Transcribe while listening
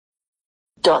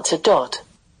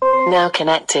Now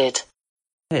connected.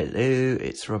 Hello,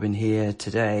 it's Robin here.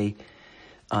 Today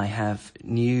I have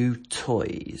new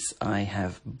toys. I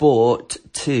have bought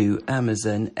 2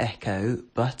 Amazon Echo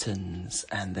buttons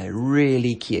and they're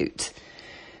really cute.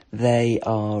 They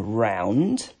are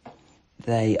round.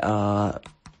 They are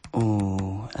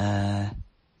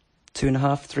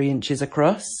 2.5, 3 inches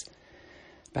across,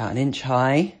 about 1 inch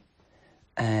high,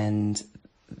 and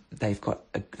they're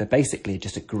basically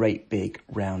just a great big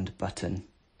round button,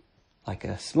 like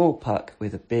a small puck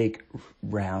with a big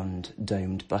round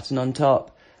domed button on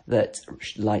top that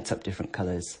lights up different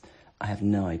colours. I have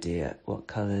no idea what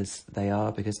colours they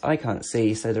are because I can't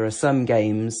see, so there are some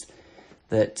games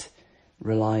that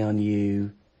rely on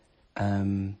you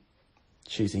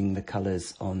choosing the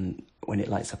colours on when it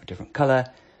lights up a different colour.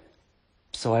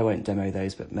 So I won't demo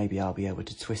those, but maybe I'll be able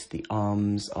to twist the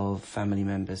arms of family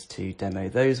members to demo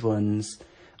those ones,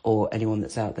 or anyone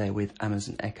that's out there with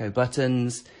Amazon Echo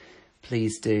buttons,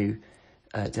 please do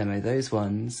demo those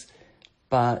ones.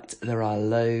 But there are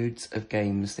loads of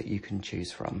games that you can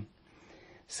choose from.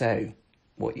 So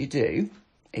what you do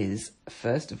is,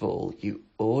 first of all, you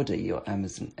order your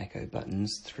Amazon Echo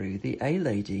buttons through the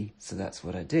A-Lady. So that's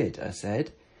what I did. I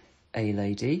said,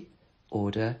 A-Lady,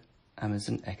 order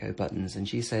Amazon Echo buttons. And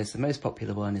she says the most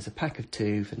popular one is a pack of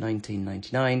 2 for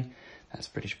 £19.99. That's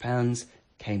British pounds.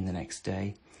 Came the next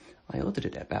day. I ordered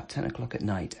it at about 10 o'clock at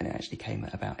night and it actually came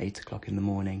at about 8 o'clock in the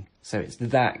morning. So it's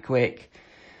that quick.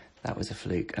 That was a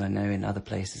fluke. And I know in other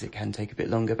places it can take a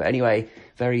bit longer. But anyway,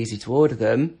 very easy to order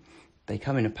them. They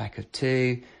come in a pack of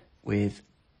 2 with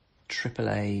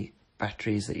AAA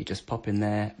batteries that you just pop in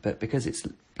there. But because it's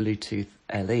Bluetooth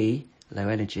LE, low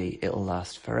energy, it'll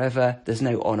last forever. There's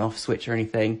no on-off switch or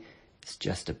anything. It's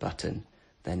just a button.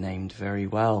 They're named very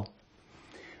well.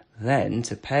 Then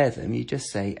to pair them, you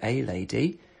just say,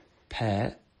 A-Lady,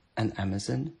 pair an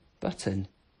Amazon button.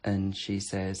 And she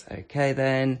says, okay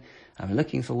then, I'm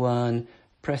looking for one.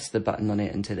 Press the button on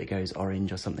it until it goes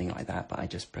orange or something like that. But I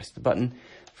just pressed the button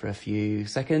for a few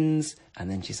seconds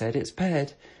and then she said it's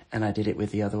paired. And I did it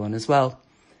with the other one as well.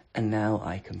 And now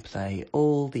I can play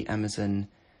all the Amazon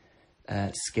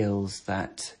skills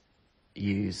that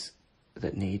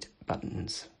need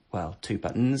buttons. Well, 2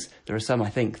 buttons. There are some I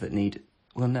think that need,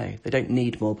 well no, they don't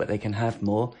need more, but they can have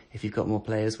more if you've got more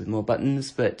players with more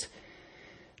buttons. But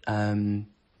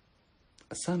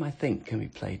some I think can be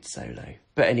played solo.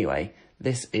 But anyway,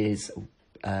 this is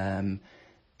a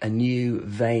new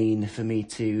vein for me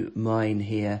to mine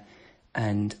here,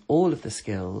 and all of the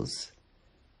skills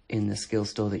in the skill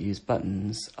store that use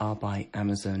buttons are by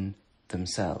Amazon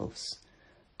themselves.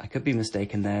 I could be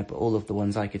mistaken there, but all of the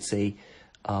ones I could see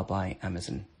are by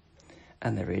Amazon.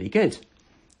 And they're really good.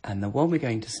 And the one we're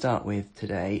going to start with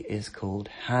today is called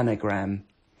Hanagram.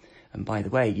 And by the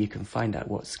way, you can find out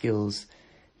what skills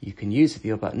you can use with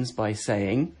your buttons by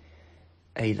saying,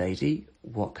 A-Lady,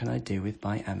 what can I do with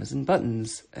my Amazon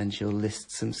buttons? And she'll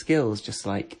list some skills, just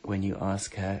like when you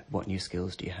ask her, what new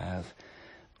skills do you have?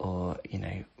 Or, you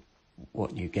know,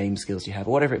 what new game skills do you have?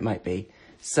 Or whatever it might be.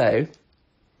 So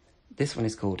this one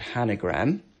is called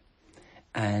Hanagram,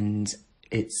 and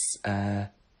it's an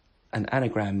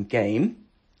anagram game,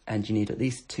 and you need at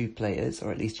least 2 players,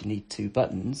 or at least you need 2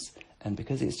 buttons. And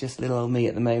because it's just little old me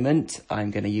at the moment,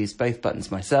 I'm going to use both buttons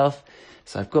myself.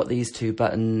 So I've got these 2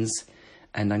 buttons,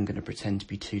 and I'm going to pretend to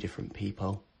be 2 different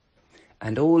people.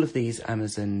 And all of these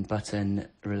Amazon button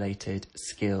related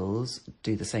skills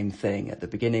do the same thing. At the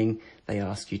beginning, they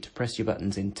ask you to press your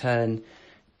buttons in turn,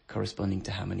 corresponding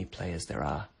to how many players there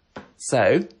are.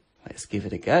 So let's give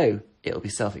it a go. It'll be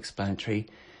self-explanatory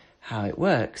how it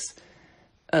works.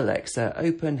 Alexa,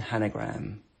 open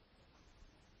Hanagram.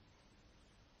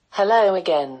 Hello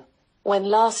again. When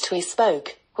last we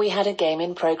spoke, we had a game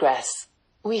in progress.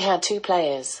 We had 2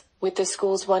 players, with the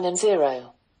scores 1 and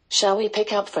 0. Shall we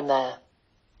pick up from there?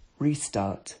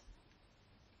 Restart.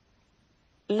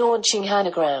 Launching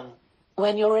Hanagram.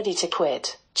 When you're ready to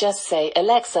quit, just say,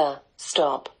 Alexa,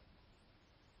 stop.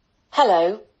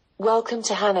 Hello. Welcome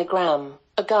to Hanagram,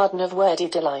 a garden of wordy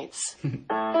delights.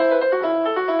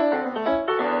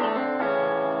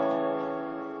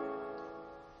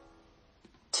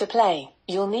 To play,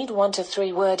 you'll need 1 to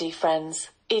 3 wordy friends,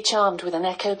 each armed with an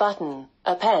echo button,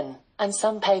 a pen, and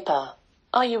some paper.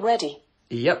 Are you ready?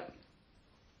 Yep.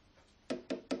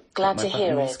 Glad to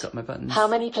hear it. Got my buttons. How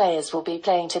many players will be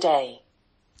playing today?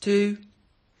 2.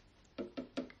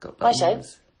 Got buttons. Righto.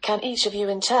 Can each of you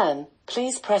in turn,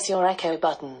 please press your echo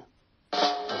button?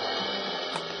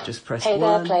 Just press Hey 1.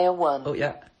 there, player 1. Oh,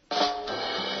 yeah.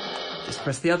 Just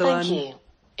press the other one. Thank you.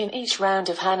 In each round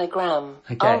of Hanagram,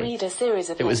 Okay. I'll read a series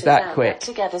of It was letters that out quick. that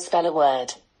together spell a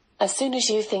word. As soon as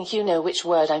you think you know which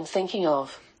word I'm thinking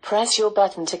of, press your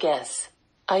button to guess.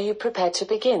 Are you prepared to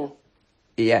begin?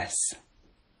 Yes.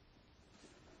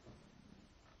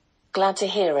 Glad to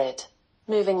hear it.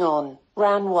 Moving on,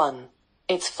 round 1.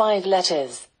 It's 5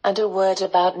 letters, and a word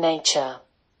about nature.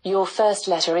 Your first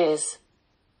letter is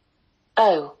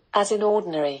O, as in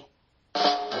ordinary.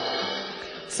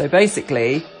 So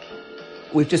basically,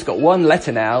 we've just got one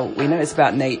letter now. We know it's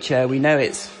about nature. We know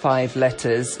it's 5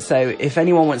 letters. So if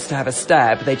anyone wants to have a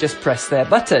stab, they just press their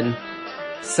button.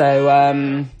 So,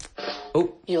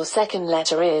 oh. Your second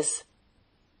letter is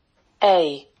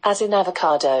A, as in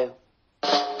avocado.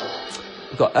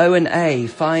 We've got O and A,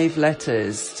 5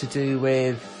 letters to do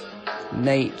with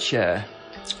nature.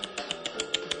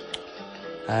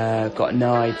 Got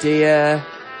no idea.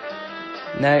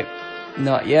 No,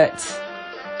 not yet.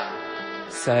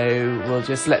 So we'll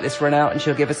just let this run out and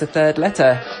she'll give us a third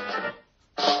letter.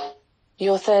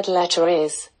 Your third letter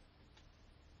is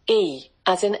E,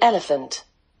 as in elephant.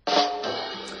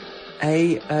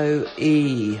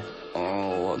 A-O-E.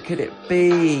 Oh, what could it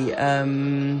be?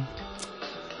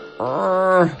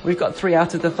 We've got 3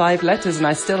 out of the 5 letters and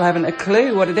I still haven't a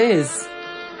clue what it is.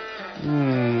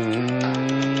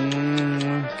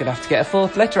 Gonna have to get a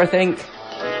 4th letter, I think.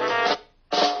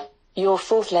 Your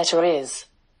 4th letter is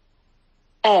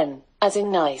N, as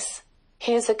in nice.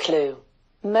 Here's a clue.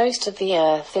 Most of the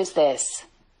earth is this.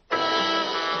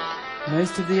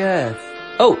 Most of the earth.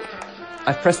 Oh,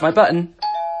 I've pressed my button.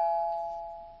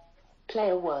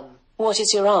 Player 1. What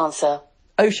is your answer?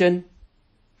 Ocean.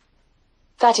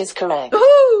 That is correct.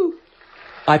 Woohoo!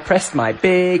 I pressed my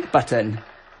big button.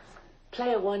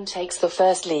 Player 1 takes the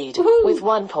first lead. Woohoo! With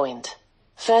 1 point.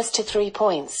 First to 3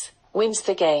 points wins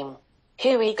the game.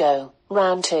 Here we go,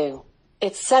 round 2.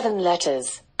 It's 7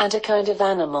 letters, and a kind of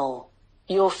animal.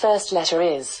 Your first letter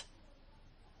is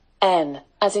N,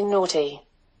 as in naughty.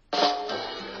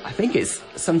 I think it's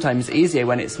sometimes easier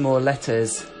when it's more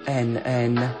letters. N.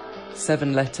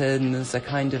 7 letters, a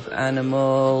kind of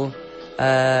animal.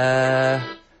 Oh,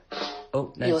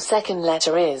 no. Your second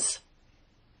letter is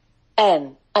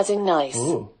N, as in nice.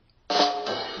 Ooh.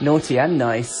 Naughty and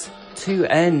nice. 2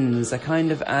 N's, a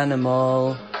kind of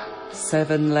animal.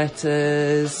 7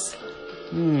 letters.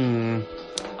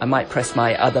 I might press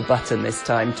my other button this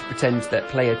time to pretend that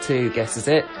player 2 guesses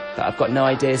it, but I've got no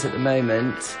ideas at the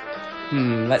moment.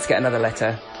 Let's get another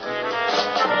letter.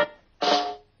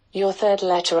 Your third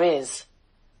letter is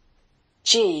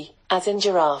G, as in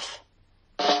giraffe.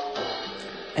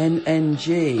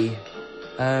 N-N-G.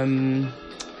 7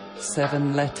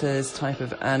 letters, type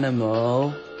of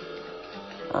animal.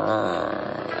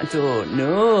 I don't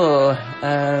know.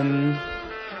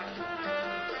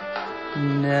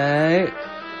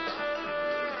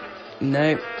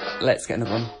 No. Let's get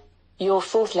another one. Your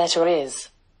 4th letter is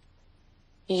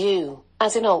U,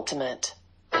 as in ultimate.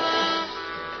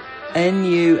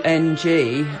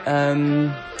 N-U-N-G.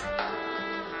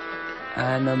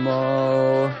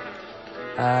 Animal.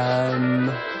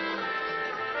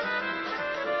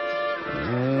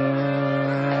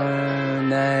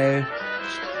 No.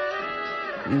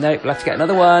 Nope, we'll have to get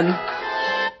another one.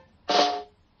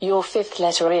 Your 5th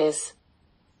letter is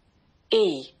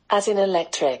E, as in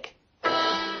electric.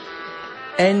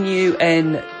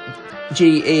 N-U-N-G-E.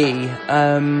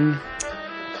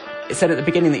 It said at the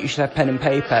beginning that you should have pen and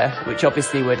paper, which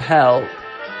obviously would help.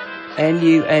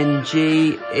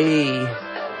 N-U-N-G-E.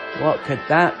 What could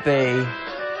that be?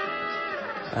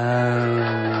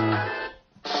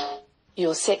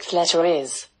 Your 6th letter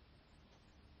is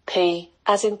P,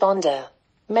 as in ponder.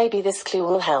 Maybe this clue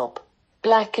will help.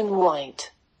 Black and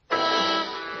white.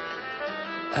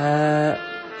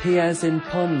 P as in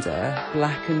ponder,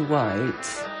 black and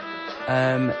white.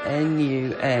 N-U-N-G-E-P.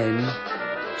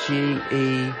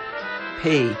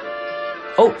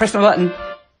 Oh, press my button.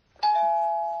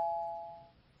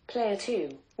 Player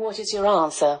 2, what is your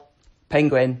answer?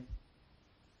 Penguin.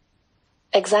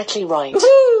 Exactly right.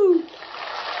 Woohoo!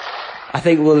 I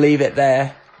think we'll leave it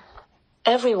there.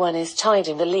 Everyone is tied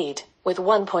in the lead, with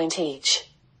 1 point each.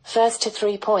 First to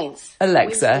 3 points.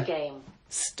 Alexa, wins the game.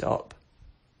 stop.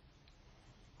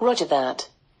 Roger that.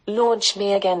 Launch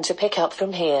me again to pick up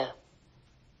from here.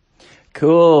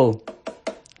 Cool.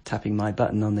 Tapping my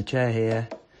button on the chair here.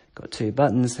 Got 2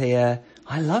 buttons here.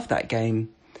 I love that game.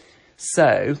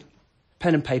 So,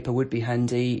 pen and paper would be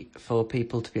handy for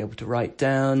people to be able to write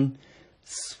down,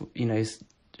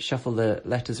 shuffle the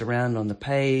letters around on the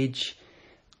page.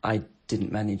 I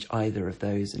didn't manage either of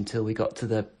those until we got to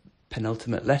the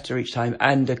penultimate letter each time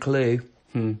and a clue.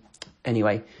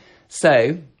 Anyway,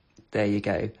 so there you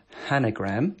go.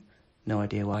 Hanagram. No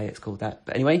idea why it's called that.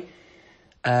 But anyway,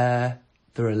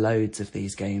 There are loads of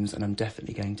these games, and I'm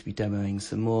definitely going to be demoing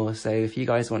some more. So if you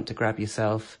guys want to grab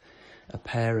yourself a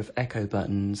pair of Echo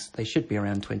buttons, they should be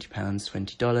around £20,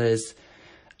 $20.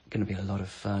 Going to be a lot of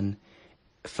fun.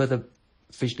 For the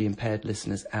visually impaired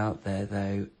listeners out there,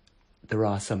 though, there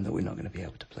are some that we're not going to be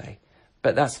able to play.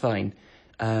 But that's fine.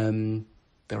 There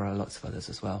are lots of others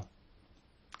as well.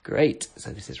 Great.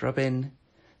 So this is Robin,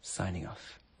 signing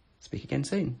off. Speak again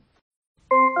soon.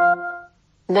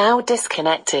 Now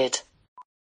disconnected.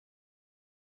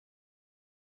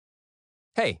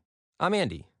 Hey, I'm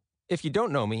Andy. If you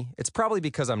don't know me, it's probably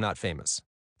because I'm not famous.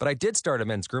 But I did start a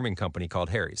men's grooming company called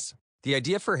Harry's. The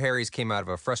idea for Harry's came out of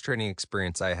a frustrating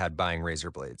experience I had buying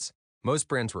razor blades. Most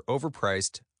brands were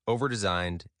overpriced,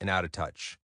 overdesigned, and out of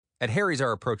touch. At Harry's,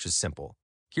 our approach is simple.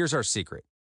 Here's our secret.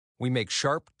 We make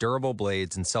sharp, durable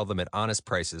blades and sell them at honest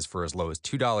prices for as low as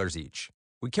 $2 each.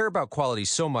 We care about quality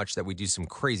so much that we do some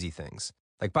crazy things,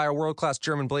 like buy a world-class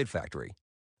German blade factory.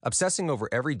 Obsessing over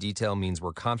every detail means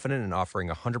we're confident in offering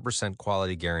a 100%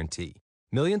 quality guarantee.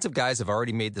 Millions of guys have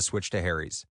already made the switch to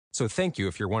Harry's, so thank you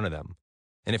if you're one of them.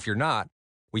 And if you're not,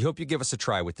 we hope you give us a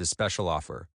try with this special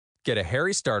offer. Get a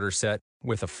Harry starter set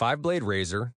with a 5-blade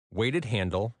razor, weighted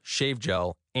handle, shave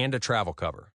gel, and a travel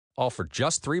cover, all for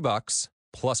just $3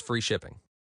 plus free shipping.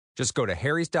 Just go to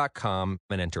harrys.com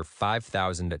and enter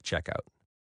 5000 at checkout.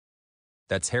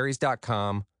 That's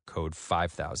harrys.com, code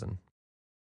 5000.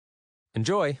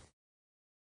 Enjoy!